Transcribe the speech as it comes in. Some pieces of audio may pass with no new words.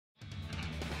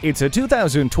It's a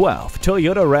 2012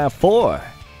 Toyota RAV4.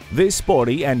 This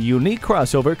sporty and unique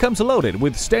crossover comes loaded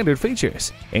with standard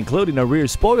features, including a rear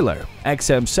spoiler,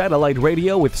 XM satellite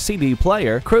radio with CD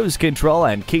player, cruise control,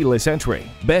 and keyless entry.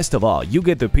 Best of all, you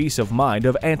get the peace of mind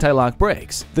of anti-lock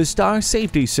brakes, the Star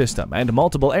safety system, and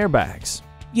multiple airbags.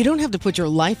 You don't have to put your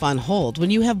life on hold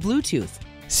when you have Bluetooth.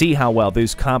 See how well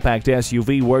this compact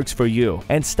SUV works for you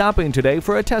and stop in today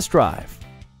for a test drive.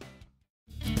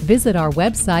 Visit our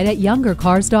website at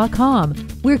youngercars.com.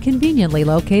 We're conveniently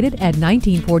located at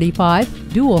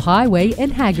 1945 Dual Highway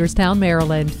in Hagerstown,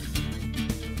 Maryland.